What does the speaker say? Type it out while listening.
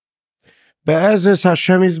Be'ezus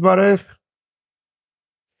Hashem Yisbarach,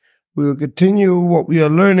 we will continue what we are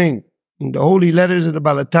learning in the holy letters of the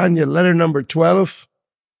Balatanya, letter number 12.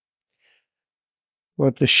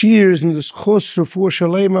 What the shears in the schos refuah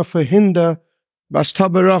shalema for Hinda bas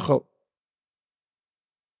taberachel.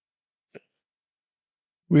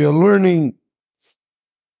 We are learning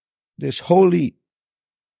this holy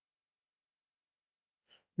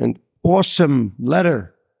and awesome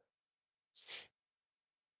letter.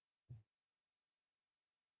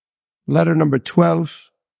 Letter number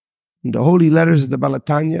 12 in the holy letters of the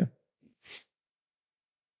Balatanya,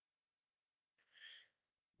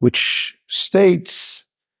 which states,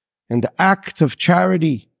 "And the act of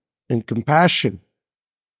charity and compassion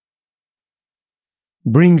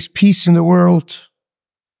brings peace in the world,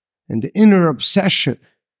 and the inner obsession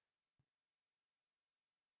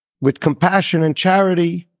with compassion and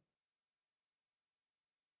charity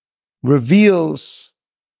reveals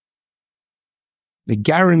the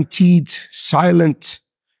guaranteed, silent,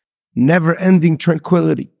 never-ending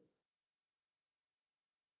tranquility."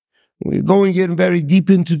 We're going in very deep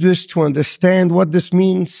into this to understand what this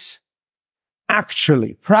means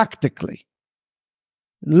actually, practically,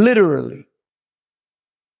 literally.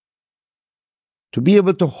 To be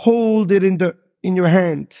able to hold it in your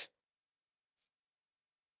hand,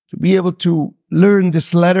 to be able to learn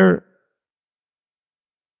this letter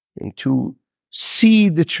and to see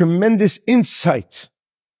the tremendous insight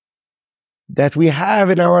that we have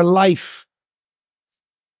in our life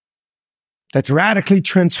that radically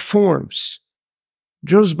transforms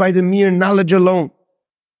just by the mere knowledge alone.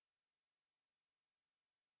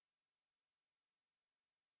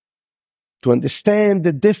 To understand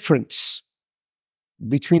the difference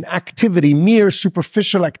between activity, mere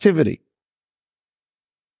superficial activity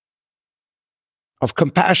of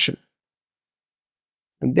compassion,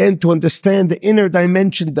 and then to understand the inner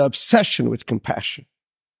dimension, the obsession with compassion.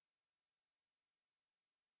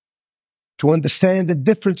 To understand the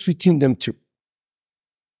difference between them two,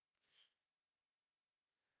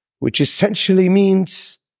 which essentially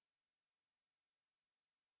means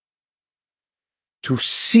to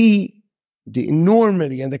see the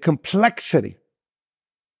enormity and the complexity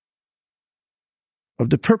of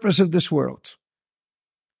the purpose of this world.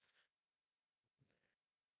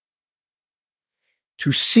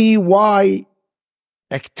 To see why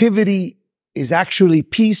activity is actually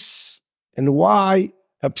peace and why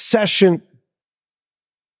obsession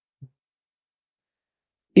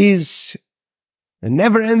is a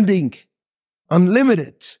never-ending,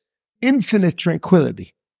 unlimited, infinite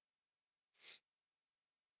tranquility.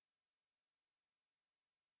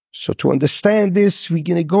 So to understand this, we're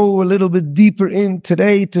going to go a little bit deeper in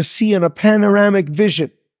today to see in a panoramic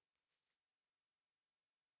vision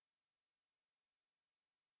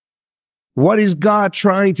what is God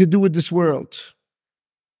trying to do with this world.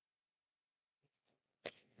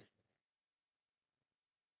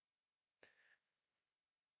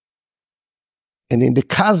 And in the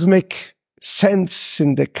cosmic sense,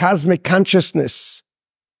 in the cosmic consciousness,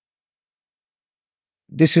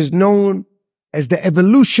 this is known as the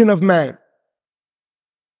evolution of man.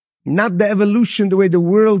 Not the evolution the way the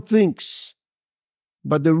world thinks,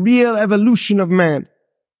 but the real evolution of man,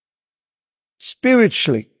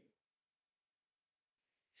 spiritually.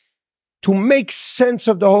 To make sense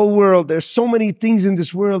of the whole world, there's so many things in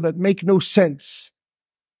this world that make no sense.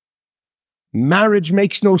 Marriage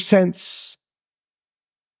makes no sense.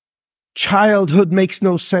 Childhood makes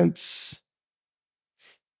no sense.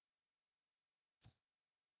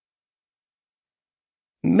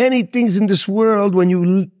 Many things in this world, when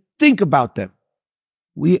you think about them,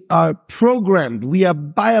 we are programmed, we are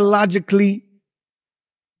biologically,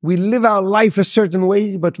 we live our life a certain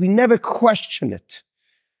way, but we never question it.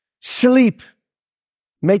 Sleep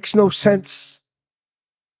makes no sense.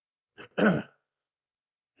 There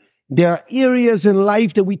are areas in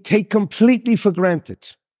life that we take completely for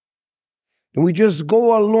granted. And we just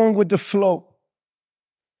go along with the flow.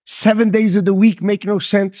 7 days of the week make no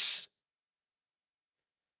sense.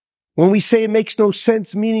 When we say it makes no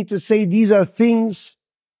sense, meaning to say these are things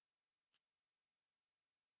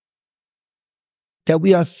that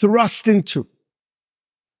we are thrust into.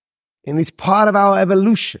 And it's part of our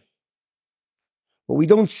evolution. But we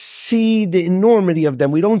don't see the enormity of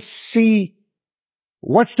them. We don't see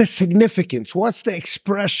what's the significance, what's the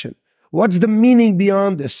expression, what's the meaning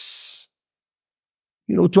beyond this.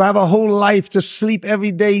 You know, to have a whole life, to sleep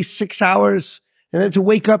every day 6 hours, and then to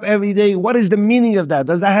wake up every day. What is the meaning of that?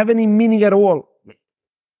 Does that have any meaning at all?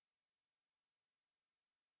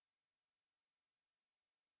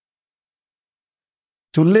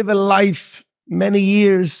 To live a life many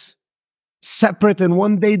years separate and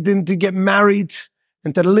one day then to get married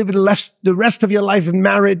and to live the rest of your life in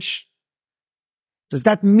marriage. Does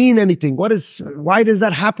that mean anything? Why does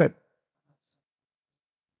that happen?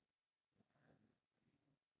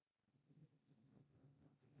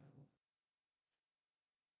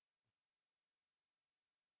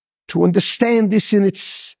 To understand this in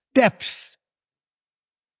its depth,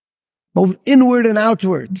 both inward and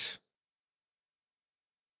outward,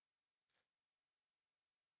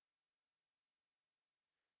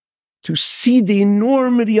 to see the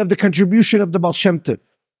enormity of the contribution of the Baal Shem Tov,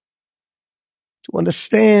 to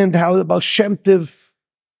understand how the Baal Shem Tov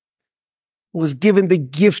was given the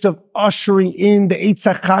gift of ushering in the Eitz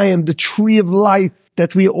HaChaim, the tree of life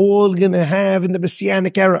that we're all going to have in the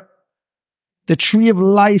Messianic era. The tree of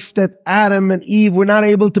life that Adam and Eve were not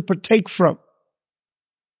able to partake from.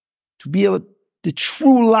 To be able, the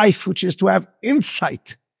true life, which is to have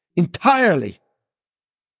insight entirely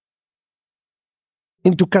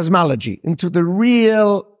into cosmology, into the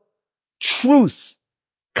real truth,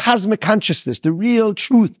 cosmic consciousness, the real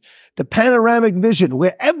truth, the panoramic vision,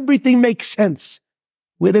 where everything makes sense,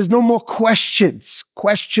 where there's no more questions.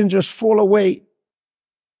 Questions just fall away.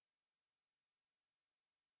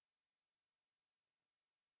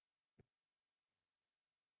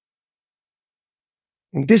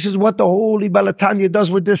 And this is what the Holy Balatanya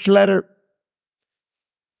does with this letter.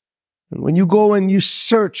 And when you go and you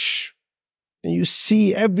search, and you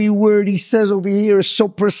see every word he says over here is so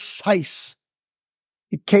precise.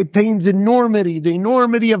 It contains enormity, the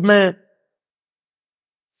enormity of man.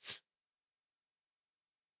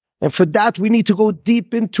 And for that, we need to go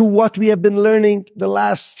deep into what we have been learning the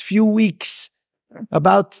last few weeks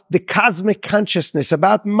about the cosmic consciousness,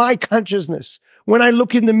 about my consciousness. When I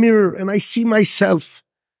look in the mirror and I see myself,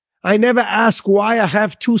 I never ask why I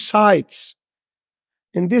have two sides.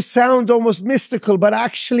 And this sounds almost mystical, but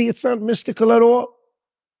actually it's not mystical at all.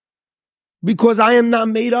 Because I am not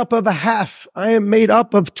made up of a half. I am made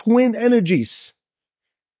up of twin energies.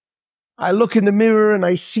 I look in the mirror and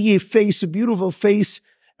I see a face, a beautiful face,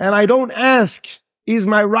 and I don't ask, is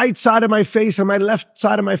my right side of my face and my left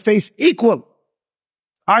side of my face equal?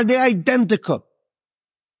 Are they identical?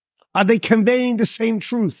 Are they conveying the same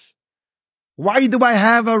truth? Why do I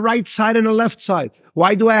have a right side and a left side?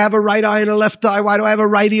 Why do I have a right eye and a left eye? Why do I have a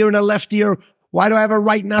right ear and a left ear? Why do I have a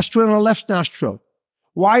right nostril and a left nostril?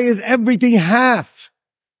 Why is everything half?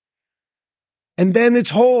 And then it's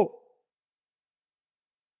whole.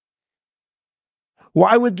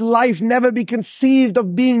 Why would life never be conceived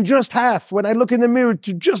of being just half? When I look in the mirror,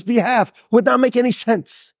 to just be half would not make any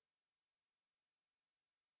sense.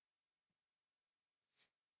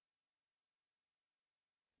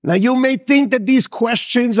 Now you may think that these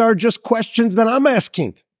questions are just questions that I'm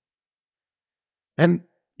asking. And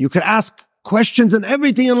you could ask questions on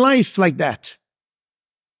everything in life like that.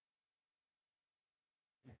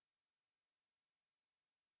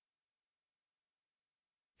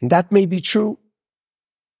 And that may be true.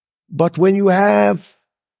 But when you have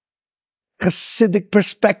Hasidic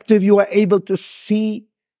perspective, you are able to see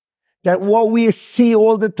that what we see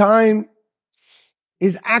all the time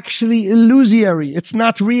is actually illusory. It's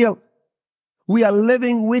not real. We are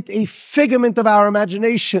living with a figment of our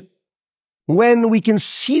imagination when we can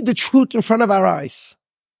see the truth in front of our eyes.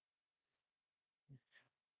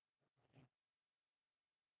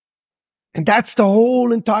 And that's the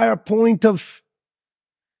whole entire point of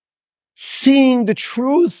seeing the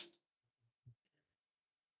truth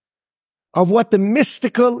of what the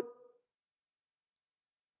mystical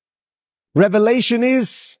revelation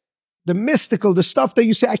is. The mystical, the stuff that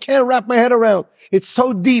you say, I can't wrap my head around. It's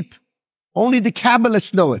so deep. Only the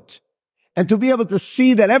Kabbalists know it. And to be able to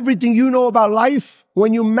see that everything you know about life,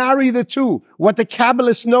 when you marry the two, what the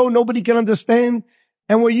Kabbalists know, nobody can understand.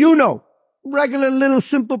 And what you know, regular little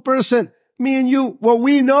simple person, me and you, what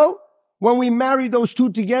we know, when we marry those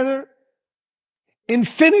two together,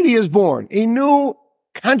 infinity is born. A new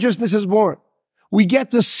consciousness is born. We get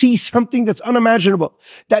to see something that's unimaginable,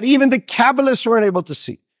 that even the Kabbalists weren't able to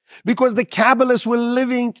see. Because the Kabbalists were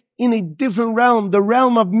living in a different realm, the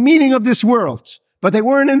realm of meaning of this world. But they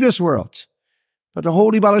weren't in this world. But the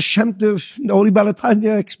Holy Baal Shem Tov, the Holy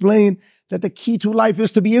Balatanya explained that the key to life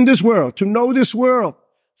is to be in this world, to know this world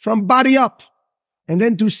from body up, and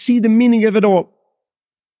then to see the meaning of it all.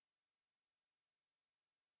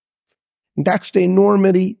 And that's the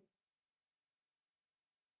enormity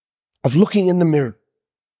of looking in the mirror.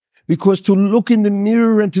 Because to look in the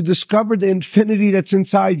mirror and to discover the infinity that's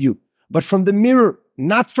inside you, but from the mirror,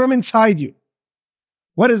 not from inside you.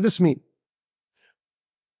 What does this mean?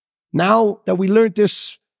 Now that we learned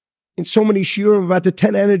this in so many shiurim about the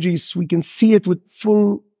 10 energies, we can see it with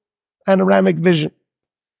full panoramic vision.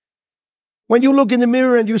 When you look in the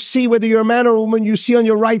mirror and you see whether you're a man or a woman, you see on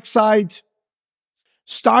your right side,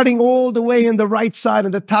 starting all the way in the right side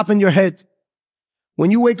and the top in your head.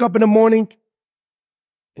 When you wake up in the morning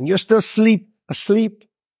and you're still asleep,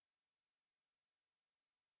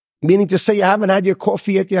 meaning to say you haven't had your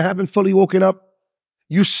coffee yet, you haven't fully woken up,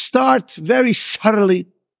 you start very subtly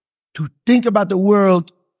to think about the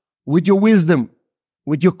world with your wisdom,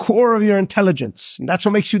 with your core of your intelligence. And that's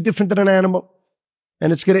what makes you different than an animal.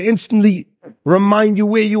 And it's going to instantly remind you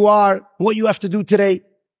where you are, what you have to do today.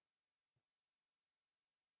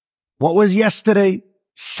 What was yesterday?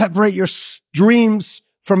 Separate your dreams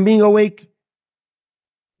from being awake.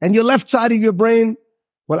 And your left side of your brain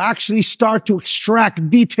will actually start to extract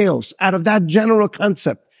details out of that general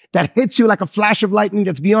concept that hits you like a flash of lightning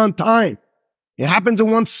that's beyond time. It happens in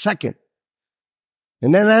 1 second.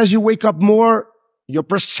 And then as you wake up more, your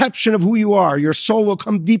perception of who you are, your soul will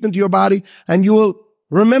come deep into your body and you will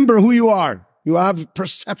remember who you are. You have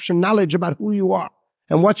perception, knowledge about who you are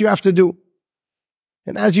and what you have to do.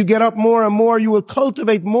 And as you get up more and more, you will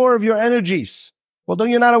cultivate more of your energies. Although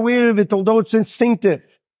you're not aware of it, although it's instinctive.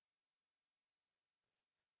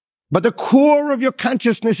 But the core of your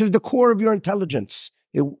consciousness is the core of your intelligence.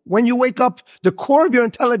 When you wake up, the core of your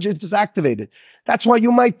intelligence is activated. That's why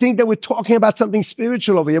you might think that we're talking about something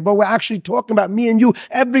spiritual over here, but we're actually talking about me and you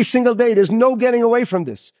every single day. There's no getting away from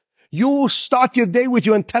this. You start your day with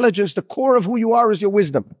your intelligence. The core of who you are is your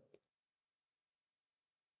wisdom.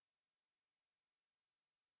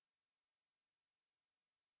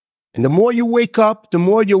 And the more you wake up, the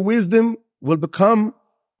more your wisdom will become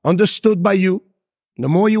understood by you. The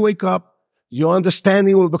more you wake up, your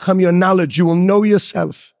understanding will become your knowledge. You will know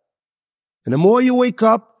yourself. And the more you wake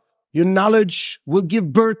up, your knowledge will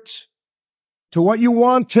give birth to what you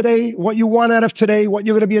want today, what you want out of today, what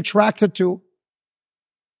you're going to be attracted to,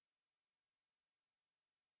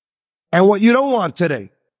 and what you don't want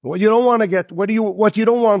today, what you don't want to get, what you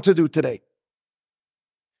don't want to do today.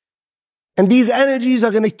 And these energies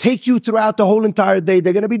are going to take you throughout the whole entire day.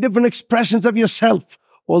 They're going to be different expressions of yourself.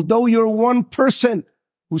 Although you're one person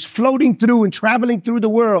who's floating through and traveling through the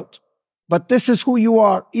world, but this is who you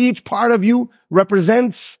are. Each part of you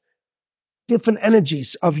represents different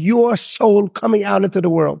energies of your soul coming out into the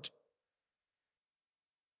world.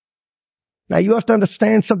 Now you have to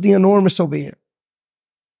understand something enormous over here.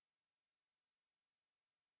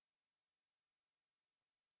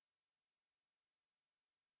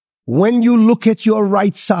 When you look at your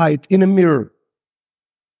right side in a mirror,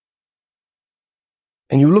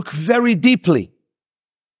 and you look very deeply,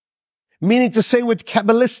 meaning to say with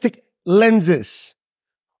Kabbalistic lenses,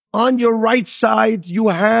 on your right side, you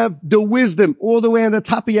have the wisdom all the way on the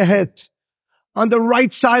top of your head. On the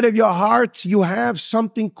right side of your heart, you have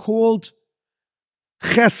something called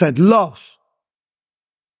chesed, love,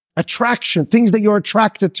 attraction, things that you're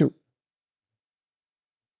attracted to.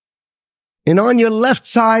 And on your left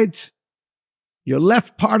side, your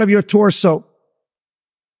left part of your torso,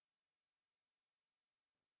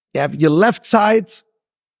 you have your left side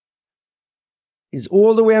is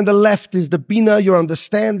all the way on the left is the bina, your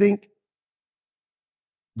understanding.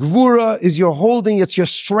 Gvura is your holding, it's your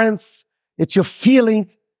strength, it's your feeling,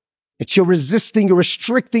 it's your resisting, you're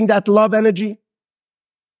restricting that love energy.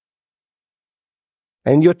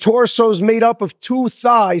 And your torso is made up of 2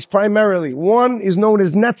 thighs primarily. One is known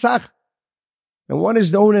as Netzach, and one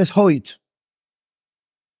is known as Hoid.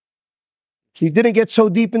 We didn't get so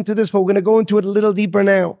deep into this, but we're going to go into it a little deeper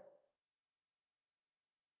now.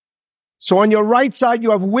 So on your right side,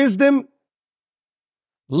 you have wisdom,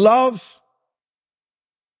 love,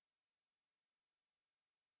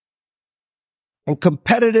 and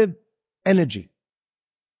competitive energy.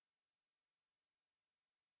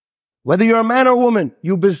 Whether you're a man or woman,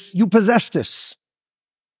 you possess this.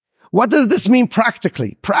 What does this mean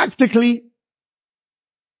practically? Practically,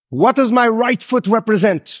 what does my right foot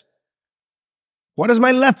represent? What does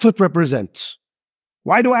my left foot represent?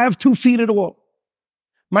 Why do I have 2 feet at all?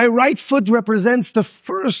 My right foot represents the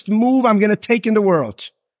first move I'm going to take in the world.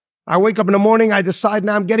 I wake up in the morning, I decide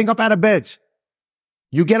now I'm getting up out of bed.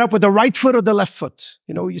 You get up with the right foot or the left foot?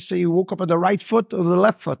 You know, you say you woke up with the right foot or the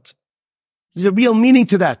left foot. There's a real meaning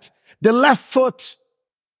to that. The left foot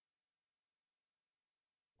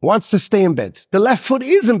wants to stay in bed. The left foot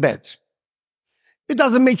is in bed. It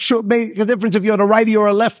doesn't make a difference if you're a righty or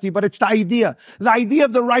a lefty, but it's the idea. The idea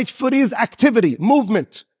of the right foot is activity,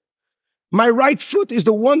 movement. My right foot is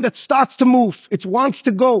the one that starts to move. It wants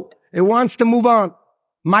to go. It wants to move on.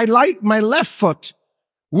 My left foot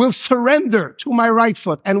will surrender to my right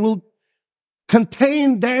foot and will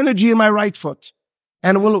contain the energy in my right foot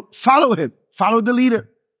and will follow him, follow the leader.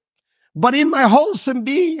 But in my wholesome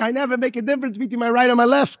being, I never make a difference between my right and my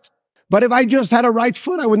left. But if I just had a right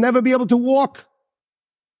foot, I would never be able to walk.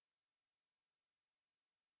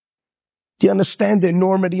 Do you understand the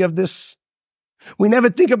enormity of this? We never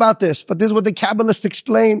think about this, but this is what the Kabbalists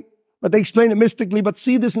explain. But they explain it mystically. But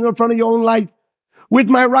see this in front of your own life. With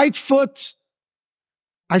my right foot,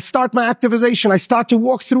 I start my activization. I start to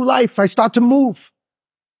walk through life. I start to move.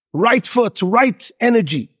 Right foot, right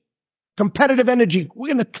energy, competitive energy. We're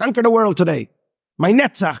going to conquer the world today. My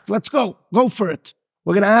netzach, let's go. Go for it.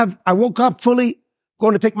 I woke up fully,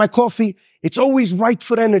 going to take my coffee. It's always right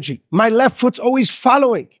foot energy. My left foot's always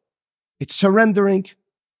following. It's surrendering.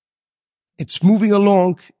 It's moving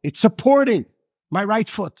along. It's supporting my right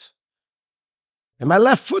foot. And my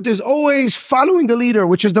left foot is always following the leader,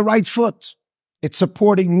 which is the right foot. It's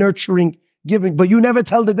supporting, nurturing, giving, but you never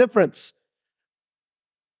tell the difference.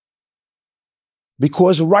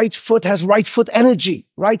 Because right foot has right foot energy.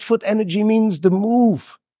 Right foot energy means the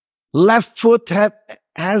move. Left foot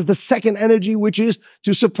has the second energy, which is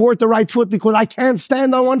to support the right foot, because I can't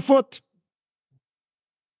stand on one foot.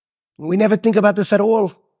 We never think about this at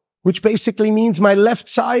all, which basically means my left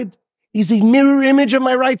side is a mirror image of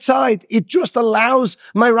my right side. It just allows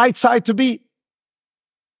my right side to be.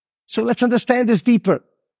 So let's understand this deeper.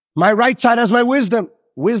 My right side has my wisdom.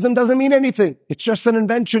 Wisdom doesn't mean anything. It's just an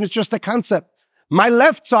invention. It's just a concept. My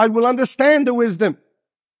left side will understand the wisdom.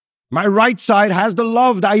 My right side has the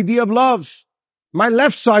love, the idea of love. My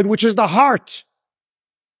left side, which is the heart,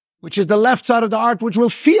 which is the left side of the heart, which will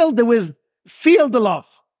feel the wisdom, feel the love.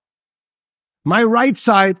 My right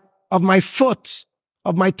side of my foot,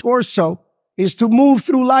 of my torso, is to move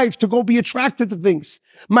through life, to go be attracted to things.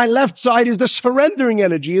 My left side is the surrendering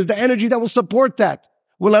energy, is the energy that will support that,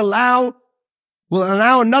 will allow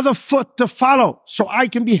another foot to follow so I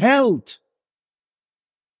can be held.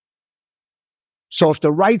 So if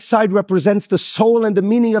the right side represents the soul and the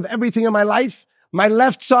meaning of everything in my life, my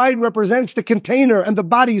left side represents the container and the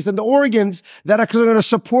bodies and the organs that are going to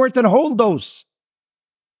support and hold those.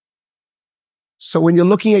 So when you're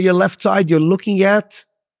looking at your left side, you're looking at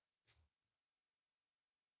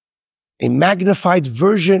a magnified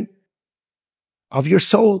version of your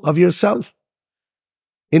soul, of yourself.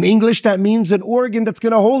 In English, that means an organ that's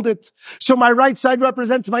going to hold it. So my right side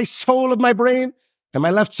represents my soul of my brain, and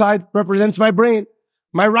my left side represents my brain.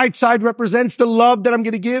 My right side represents the love that I'm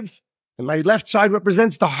going to give, and my left side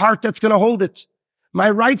represents the heart that's going to hold it. My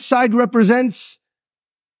right side represents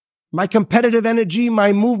my competitive energy,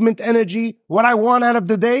 my movement energy, what I want out of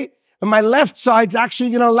the day, and my left side's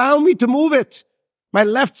actually going to allow me to move it. My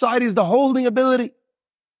left side is the holding ability.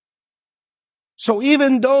 So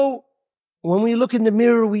even though when we look in the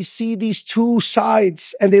mirror, we see these two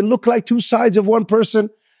sides and they look like two sides of one person,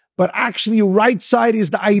 but actually right side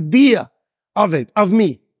is the idea of it, of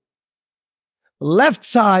me. Left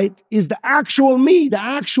side is the actual me, the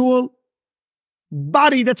actual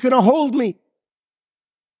body that's going to hold me.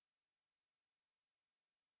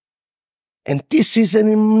 And this is an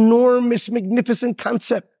enormous, magnificent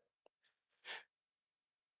concept.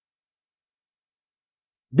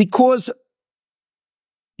 Because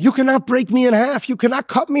you cannot break me in half. You cannot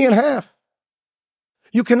cut me in half.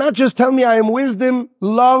 You cannot just tell me I am wisdom,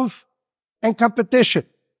 love, and competition.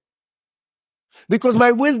 Because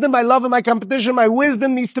my wisdom, my love, and my competition, my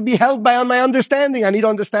wisdom needs to be held by my understanding. I need to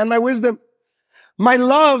understand my wisdom. My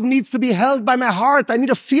love needs to be held by my heart. I need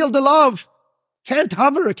to feel the love. Can't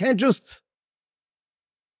hover. I can't just.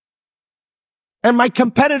 And my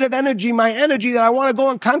competitive energy, my energy that I want to go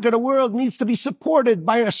and conquer the world, needs to be supported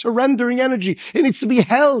by a surrendering energy. It needs to be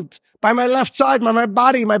held by my left side, by my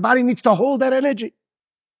body. My body needs to hold that energy.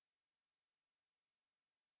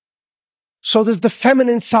 So there's the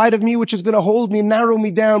feminine side of me, which is going to hold me, narrow me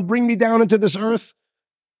down, bring me down into this earth.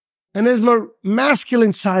 And there's my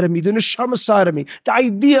masculine side of me, the neshama side of me, the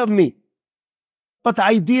idea of me. But the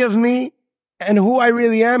idea of me and who I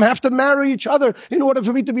really am have to marry each other in order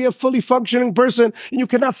for me to be a fully functioning person. And you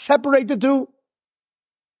cannot separate the two.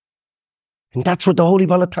 And that's what the Holy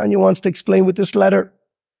Balatanya wants to explain with this letter.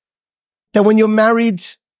 That when you're married,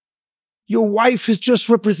 your wife is just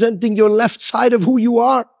representing your left side of who you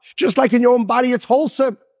are. Just like in your own body, it's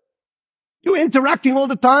wholesome. You're interacting all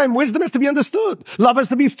the time. Wisdom has to be understood. Love has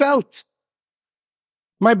to be felt.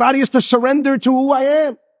 My body is to surrender to who I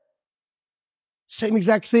am. Same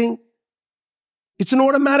exact thing. It's an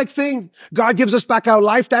automatic thing. God gives us back our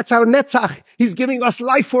life. That's our netzach. He's giving us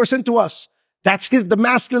life force into us. That's the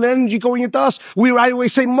masculine energy going into us. We right away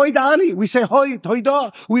say, Moidani. We say, Hoi,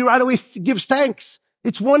 Hoida. We right away give thanks.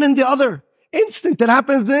 It's one and the other. Instant. It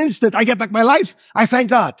happens in an instant. I get back my life. I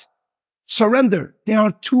thank God. Surrender. There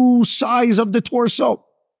are two sides of the torso.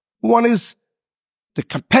 One is the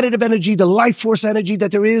competitive energy, the life force energy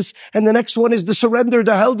that there is. And the next one is the surrender,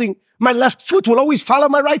 the holding. My left foot will always follow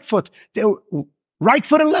my right foot. Right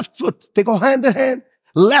foot and left foot, they go hand in hand.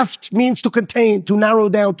 Left means to contain, to narrow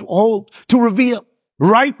down, to hold, to reveal.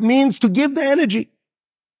 Right means to give the energy.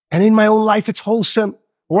 And in my own life, it's wholesome,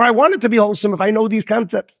 or I want it to be wholesome if I know these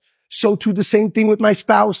concepts. So too the same thing with my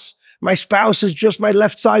spouse. My spouse is just my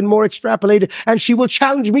left side more extrapolated, and she will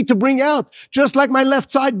challenge me to bring out, just like my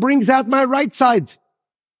left side brings out my right side.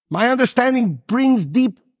 My understanding brings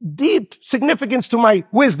deep significance to my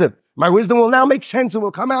wisdom. My wisdom will now make sense and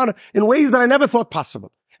will come out in ways that I never thought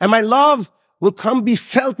possible. And my love will be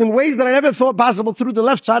felt in ways that I never thought possible through the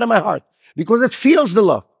left side of my heart, because it feels the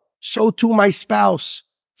love. So too my spouse.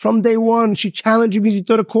 From day one, she challenges me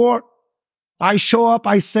to the core. I show up,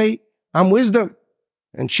 I say, I'm wisdom.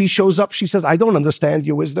 And she shows up, she says, I don't understand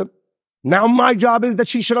your wisdom. Now my job is that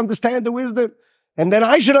she should understand the wisdom. And then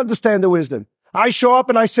I should understand the wisdom. I show up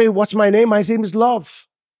and I say, what's my name? My name is love.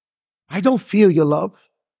 I don't feel your love.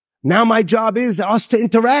 Now my job is us to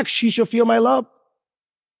interact. She should feel my love.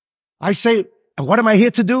 I say, and what am I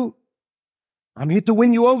here to do? I'm here to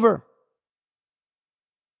win you over.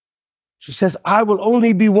 She says, I will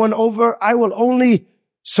only be won over. I will only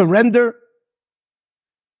surrender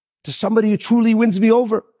to somebody who truly wins me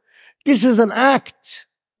over. This is an act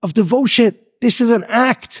of devotion. This is an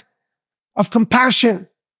act of compassion.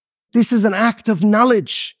 This is an act of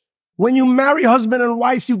knowledge. When you marry husband and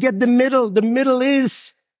wife, you get the middle. The middle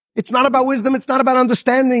is, it's not about wisdom. It's not about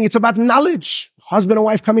understanding. It's about knowledge. Husband and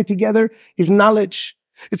wife coming together is knowledge.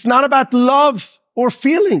 It's not about love or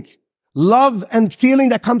feeling. Love and feeling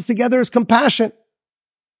that comes together is compassion.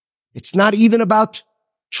 It's not even about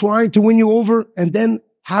trying to win you over and then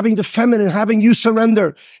having the feminine, having you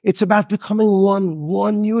surrender. It's about becoming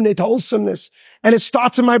one unit, wholesomeness. And it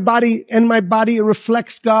starts in my body, and my body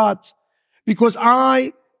reflects God. Because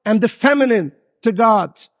I am the feminine to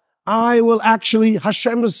God. I will actually,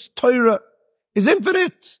 Hashem's Torah is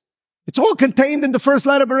infinite. It's all contained in the first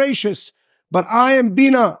letter Bereshis. But I am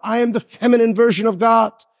Bina. I am the feminine version of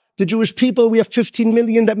God. The Jewish people, we have 15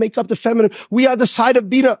 million that make up the feminine. We are the side of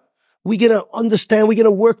Bina. We're going to understand. We're going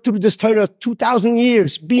to work through this Torah 2,000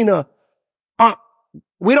 years. Bina.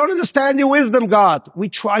 We don't understand your wisdom, God. We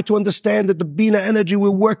try to understand that the Bina energy,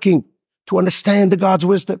 we're working to understand the God's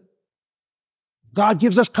wisdom. God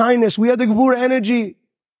gives us kindness. We are the Gvura energy.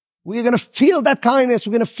 We're going to feel that kindness.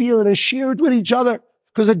 We're going to feel it and share it with each other.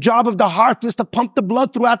 Because the job of the heart is to pump the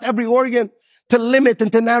blood throughout every organ, to limit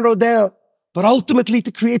and to narrow down. But ultimately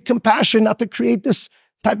to create compassion, not to create this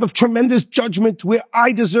type of tremendous judgment where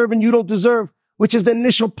I deserve and you don't deserve, which is the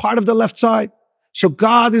initial part of the left side. So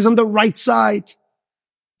God is on the right side.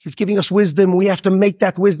 He's giving us wisdom. We have to make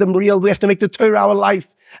that wisdom real. We have to make the Torah our life.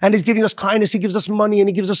 And He's giving us kindness. He gives us money and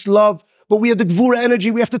He gives us love. But we have the Gvura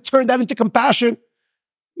energy. We have to turn that into compassion.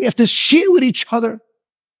 We have to share with each other.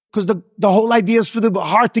 Because the whole idea is for the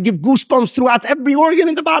heart to give goosebumps throughout every organ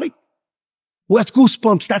in the body. What's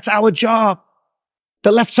goosebumps? That's our job.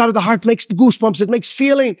 The left side of the heart makes goosebumps. It makes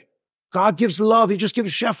feeling. God gives love. He just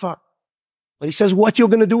gives shefa. But He says, what you're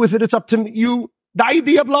going to do with it, it's up to you. The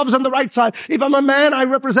idea of love is on the right side. If I'm a man, I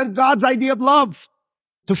represent God's idea of love.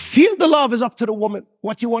 To feel the love is up to the woman.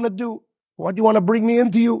 What you want to do. What do you want to bring me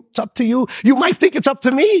into you? It's up to you. You might think it's up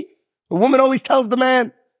to me. The woman always tells the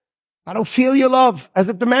man, I don't feel your love. As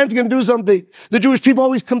if the man's going to do something. The Jewish people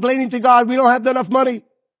always complaining to God, we don't have enough money.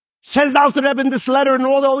 Says the Alter Rebbe in this letter and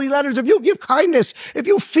all the holy letters, if you give kindness, if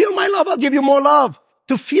you feel my love, I'll give you more love.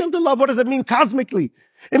 To feel the love, what does it mean cosmically?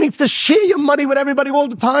 It means to share your money with everybody all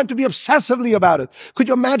the time, to be obsessively about it. Could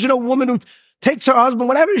you imagine a woman who takes her husband,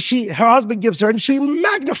 whatever her husband gives her, and she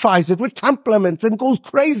magnifies it with compliments and goes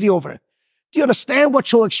crazy over it? Do you understand what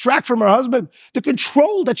she'll extract from her husband? The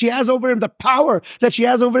control that she has over him, the power that she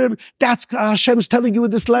has over him. That's Hashem's telling you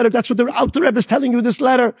in this letter. That's what the Alter Rebbe is telling you in this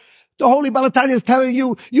letter. The Holy Balatanya is telling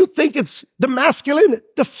you, you think it's the masculine.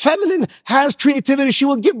 The feminine has creativity. She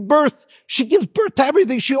will give birth. She gives birth to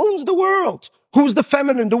everything. She owns the world. Who's the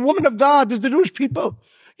feminine? The woman of God is the Jewish people.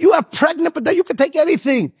 You are pregnant, but then you can take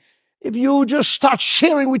anything. If you just start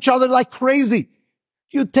sharing with each other like crazy,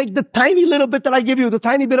 you take the tiny little bit that I give you, the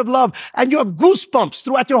tiny bit of love, and you have goosebumps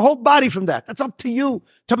throughout your whole body from that. That's up to you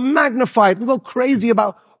to magnify it and go crazy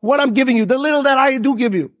about what I'm giving you, the little that I do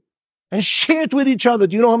give you. And share it with each other.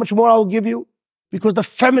 Do you know how much more I'll give you? Because the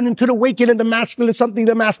feminine could awaken in the masculine, something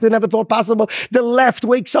the masculine never thought possible. The left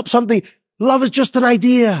wakes up something. Love is just an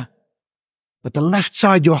idea. But the left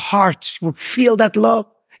side, your heart, will feel that love.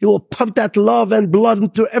 It will pump that love and blood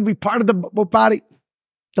into every part of the body.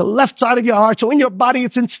 The left side of your heart. So in your body,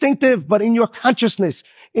 it's instinctive, but in your consciousness,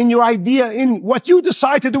 in your idea, in what you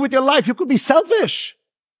decide to do with your life, you could be selfish.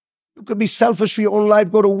 You could be selfish for your own life,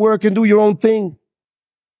 go to work and do your own thing.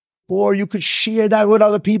 Or you could share that with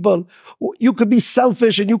other people. Or you could be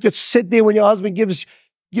selfish and you could sit there when your husband gives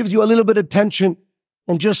you a little bit of attention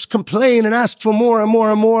and just complain and ask for more and more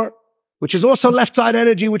and more, which is also left side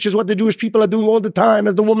energy, which is what the Jewish people are doing all the time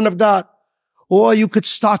as the woman of God. Or you could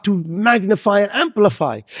start to magnify and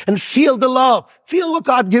amplify and feel the love. Feel what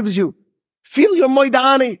God gives you. Feel your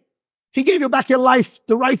moidani. He gave you back your life,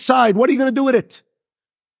 the right side. What are you going to do with it?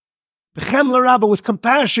 With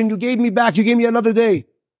compassion, you gave me back. You gave me another day.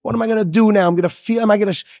 What am I going to do now? Am I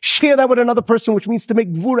going to share that with another person, which means to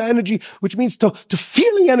make gvura energy, which means to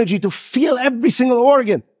feeling energy, to feel every single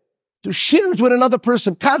organ, to share it with another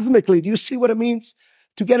person cosmically. Do you see what it means?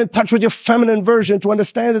 To get in touch with your feminine version, to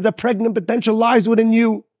understand that the pregnant potential lies within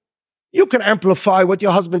you. You can amplify what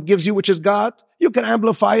your husband gives you, which is God. You can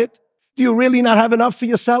amplify it. Do you really not have enough for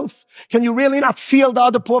yourself? Can you really not feel the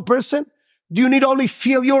other poor person? Do you need only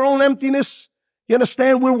feel your own emptiness? You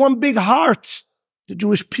understand? We're one big heart. The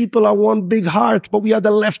Jewish people are one big heart, but we are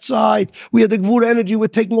the left side. We are the gvura energy. We're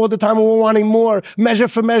taking all the time and we're wanting more, measure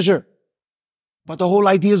for measure. But the whole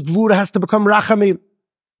idea is gvura has to become rachamim.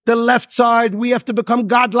 The left side, we have to become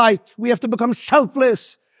godlike. We have to become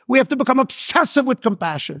selfless. We have to become obsessive with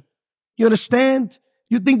compassion. You understand?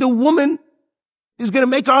 You think the woman is going to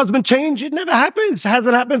make her husband change? It never happens. It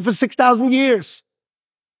hasn't happened for 6,000 years.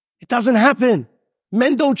 It doesn't happen.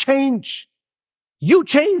 Men don't change. You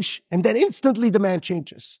change, and then instantly the man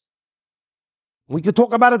changes. We could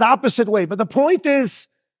talk about it the opposite way, but the point is,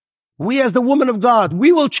 we as the woman of God,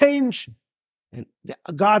 we will change. And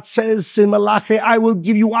God says in Malachi, I will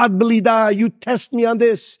give you ad belida. You test me on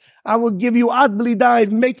this. I will give you ad belida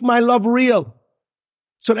and make my love real.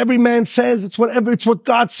 So every man says, it's what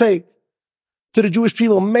God say to the Jewish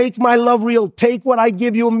people. Make my love real. Take what I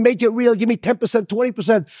give you and make it real. Give me 10%,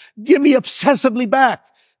 20%. Give me obsessively back.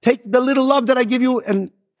 Take the little love that I give you and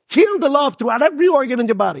feel the love throughout every organ in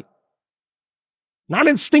your body. Not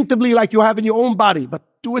instinctively like you have in your own body, but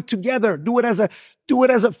do it together. Do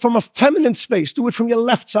it from a feminine space. Do it from your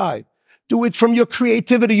left side. Do it from your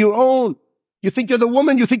creativity, your own. You think you're the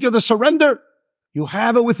woman. You think you're the surrender. You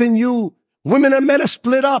have it within you. Women and men are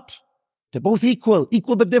split up. They're both equal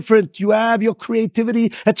but different. You have your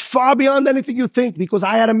creativity that's far beyond anything you think, because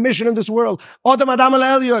I had a mission in this world. Adam Adam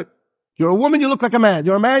al-Elyon. You're a woman, you look like a man.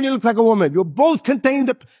 You're a man, you look like a woman. You both contain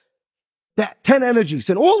that 10 energies.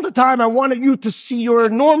 And all the time I wanted you to see your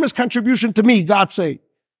enormous contribution to me, God say.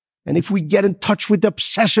 And if we get in touch with the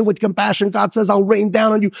obsession with compassion, God says, I'll rain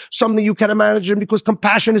down on you something you can't imagine, because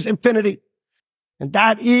compassion is infinity. And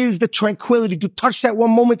that is the tranquility. To touch that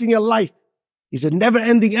one moment in your life is a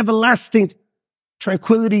never-ending, everlasting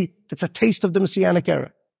tranquility that's a taste of the Messianic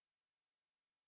era.